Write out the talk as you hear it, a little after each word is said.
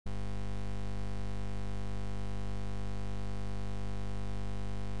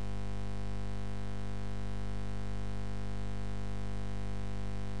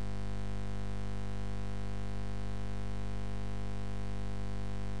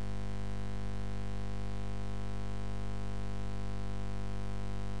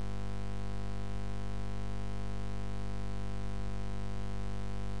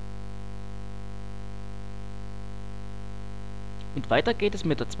weiter geht es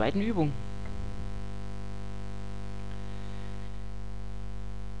mit der zweiten Übung.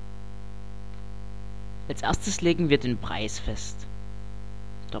 Als erstes legen wir den Preis fest.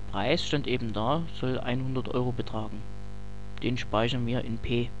 Der Preis stand eben da, soll 100 Euro betragen. Den speichern wir in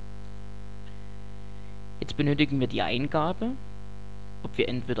P. Jetzt benötigen wir die Eingabe, ob wir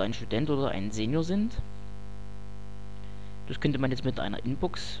entweder ein Student oder ein Senior sind. Das könnte man jetzt mit einer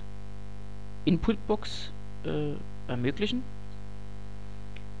Inputbox ermöglichen.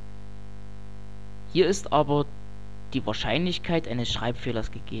 Hier ist aber die Wahrscheinlichkeit eines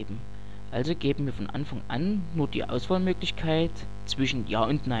Schreibfehlers gegeben. Also geben wir von Anfang an nur die Auswahlmöglichkeit zwischen Ja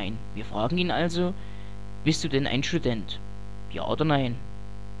und Nein. Wir fragen ihn also, bist du denn ein Student? Ja oder Nein?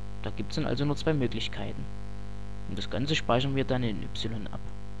 Da gibt es dann also nur zwei Möglichkeiten. Und das Ganze speichern wir dann in Y ab.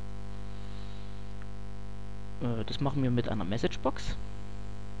 Das machen wir mit einer Msgbox.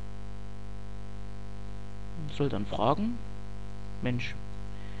 Soll dann fragen, Mensch,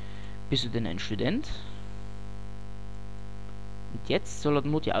 bist du denn ein Student? Und jetzt soll er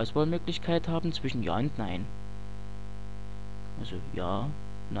nur die Auswahlmöglichkeit haben zwischen Ja und Nein. Also Ja,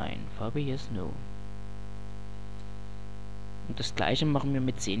 Nein, VBA, Yes, No. Und das gleiche machen wir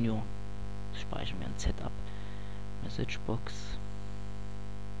mit Senior. Das speichern wir in Z ab. Msgbox.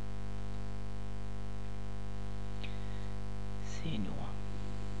 Senior.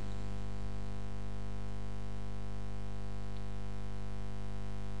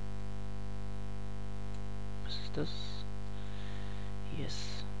 Was ist das?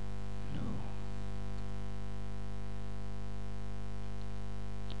 Yes, No.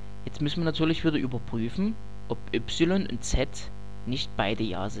 Jetzt müssen wir natürlich wieder überprüfen, ob Y und Z nicht beide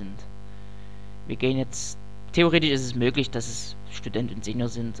Ja sind. Wir gehen jetzt, theoretisch ist es möglich, dass es Student und Senior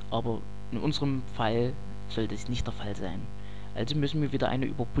sind, aber in unserem Fall sollte es nicht der Fall sein. Also müssen wir wieder eine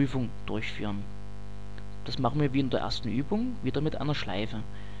Überprüfung durchführen. Das machen wir wie in der ersten Übung, wieder mit einer Schleife.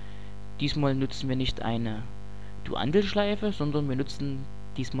 Diesmal nutzen wir nicht eine Do-Until-Schleife, sondern wir nutzen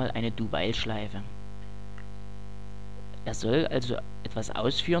diesmal eine Do-While-Schleife. Er soll also etwas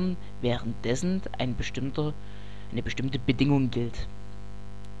ausführen, währenddessen eine bestimmte Bedingung gilt.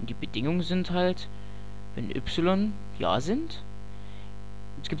 Und die Bedingungen sind halt, wenn y Ja sind,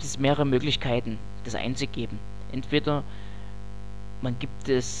 es gibt es mehrere Möglichkeiten, das einzugeben. Entweder man gibt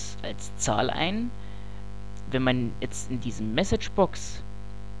es als Zahl ein, wenn man jetzt in diesem Msgbox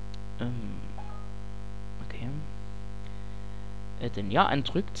den Ja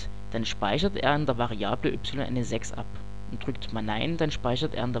andrückt, dann speichert er in der Variable y eine 6 ab. Und drückt man Nein, dann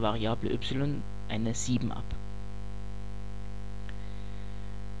speichert er in der Variable y eine 7 ab.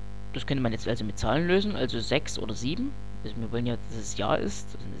 Das könnte man jetzt also mit Zahlen lösen, also 6 oder 7. Also wir wollen ja, dass es Ja ist,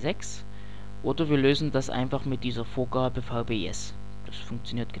 das ist eine 6. Oder wir lösen das einfach mit dieser Vorgabe VBS. Das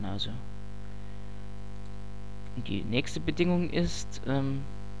funktioniert genauso. Und die nächste Bedingung ist,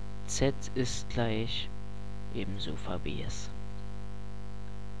 Z ist gleich ebenso VBS.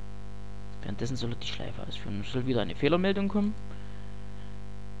 Währenddessen soll er die Schleife ausführen. Es soll wieder eine Fehlermeldung kommen.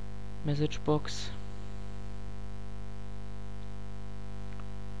 Msgbox.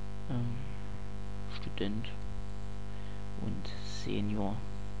 Student und Senior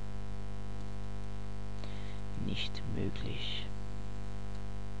nicht möglich.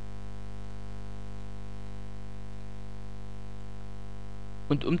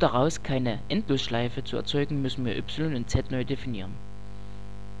 Und um daraus keine Endlosschleife zu erzeugen, müssen wir y und z neu definieren.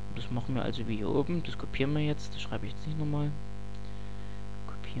 Das machen wir also wie hier oben. Das kopieren wir jetzt. Das schreibe ich jetzt nicht nochmal.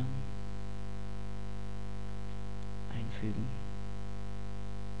 Kopieren. Einfügen.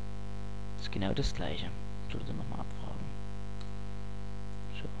 Das ist genau das gleiche. Sollte nochmal abfragen.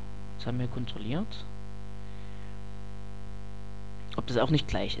 So. Jetzt haben wir kontrolliert, ob das auch nicht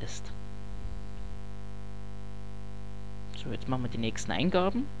gleich ist. So, jetzt machen wir die nächsten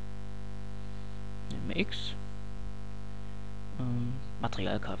Eingaben. Nehmen wir X.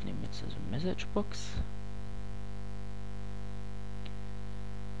 Materialkauf nehmen wir jetzt also Msgbox.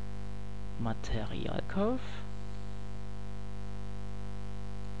 Materialkauf.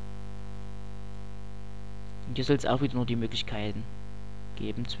 Und hier soll es auch wieder nur die Möglichkeiten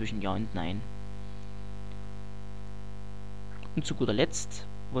geben zwischen Ja und Nein. Und zu guter Letzt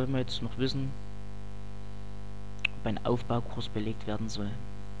wollen wir jetzt noch wissen, ob ein Aufbaukurs belegt werden soll.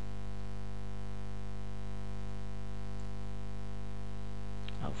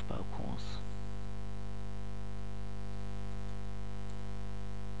 Aufbaukurs.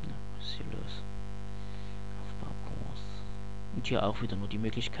 Na, was ist hier los? Aufbaukurs. Und hier auch wieder nur die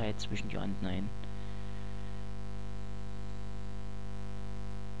Möglichkeit zwischen Ja und Nein.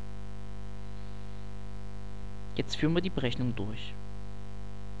 Jetzt führen wir die Berechnung durch.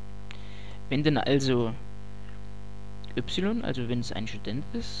 Wenn denn also Y, also wenn es ein Student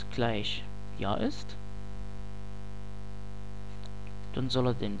ist, gleich Ja ist. Dann soll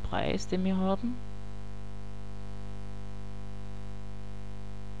er den Preis, den wir haben,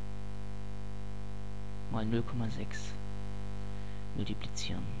 mal 0,6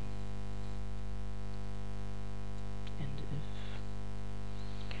 multiplizieren. Ende if.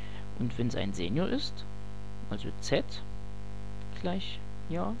 Und wenn es ein Senior ist, also Z gleich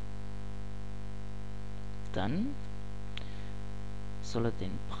Ja, dann soll er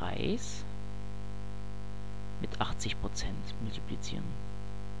den Preis mit 80% multiplizieren.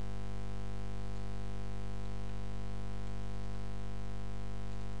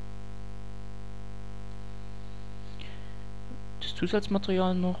 Das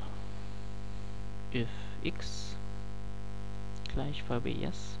Zusatzmaterial noch, if x gleich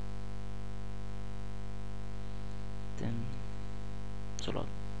VBS, dann soll er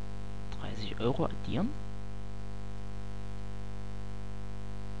 30 € addieren.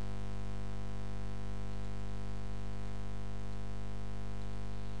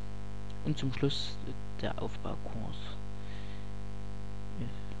 Und zum Schluss der Aufbaukurs. If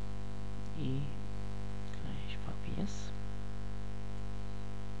i gleich VBS.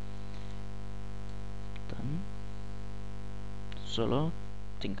 Dann soll er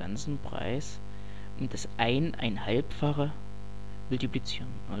den ganzen Preis um das 1,5-fache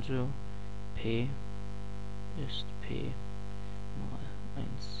multiplizieren. Also P ist P mal 1,5.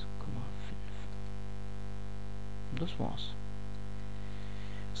 Und das war's.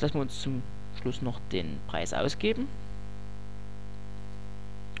 Jetzt lassen wir uns zum Schluss noch den Preis ausgeben.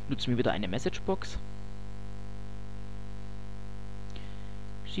 Nutzen wir wieder eine Msgbox.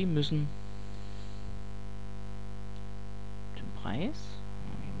 Sie müssen den Preis,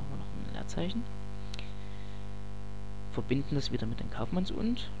 hier machen wir noch ein Leerzeichen, verbinden das wieder mit dem Kaufmanns-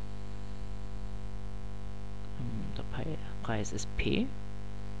 und. Der Preis ist P.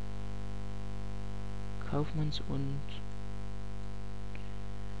 Kaufmanns- und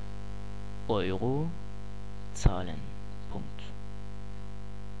Euro zahlen. Punkt.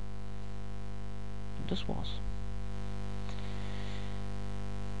 Und das war's.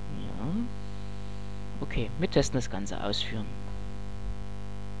 Ja. Okay, wir testen das Ganze ausführen.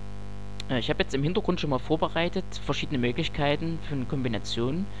 Ich habe jetzt im Hintergrund schon mal vorbereitet verschiedene Möglichkeiten für eine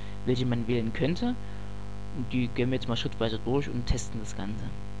Kombination, welche man wählen könnte. Und die gehen wir jetzt mal schrittweise durch und testen das Ganze.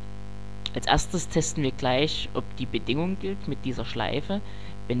 Als erstes testen wir gleich, ob die Bedingung gilt mit dieser Schleife,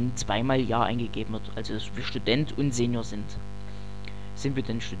 wenn zweimal Ja eingegeben wird, also dass wir Student und Senior sind. Sind wir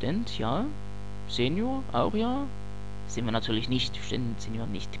denn Student? Ja. Senior? Auch ja. Sind wir natürlich nicht. Student und Senior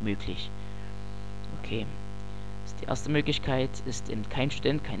nicht möglich. Okay. Die erste Möglichkeit ist eben kein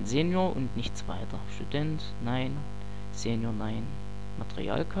Student, kein Senior und nichts weiter. Student, nein. Senior, nein.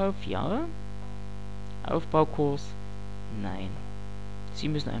 Materialkauf, ja. Aufbaukurs, nein. Sie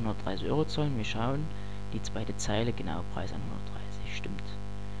müssen 130 € zahlen. Wir schauen. Die zweite Zeile, genau, Preis 130, stimmt.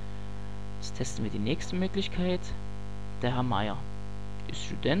 Jetzt testen wir die nächste Möglichkeit. Der Herr Meier ist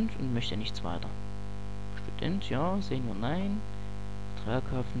Student und möchte nichts weiter. Student, ja. Senior, nein.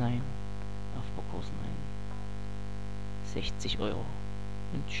 Materialkauf, nein. Aufbaukurs, nein. 60 €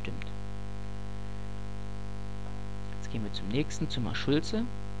 und stimmt. Jetzt gehen wir zum nächsten, zum Herr Schulze.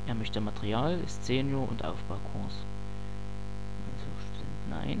 Er möchte Material, ist Senior und Aufbaukurs. Also Student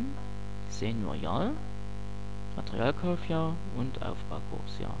nein, Senior ja, Materialkauf ja und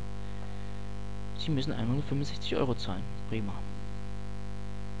Aufbaukurs ja. Sie müssen 165 € zahlen. Prima.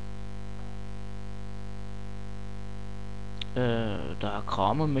 Der Herr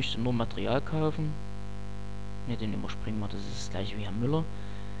Kramer möchte nur Material kaufen. Ne, den überspringen wir, das ist das gleiche wie Herr Müller.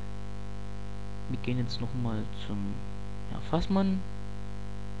 Wir gehen jetzt nochmal zum Herr Fassmann.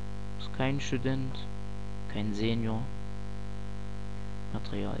 Ist kein Student, kein Senior.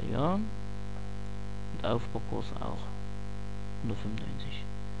 Material ja. Und Aufbaukurs auch. 195.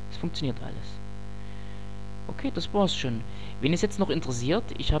 Das funktioniert alles. Okay, das war's schon. Wen es jetzt noch interessiert,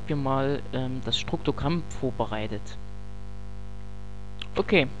 ich habe hier mal das Struktogramm vorbereitet.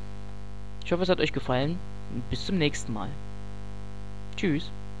 Okay. Ich hoffe, es hat euch gefallen. Und bis zum nächsten Mal. Tschüss.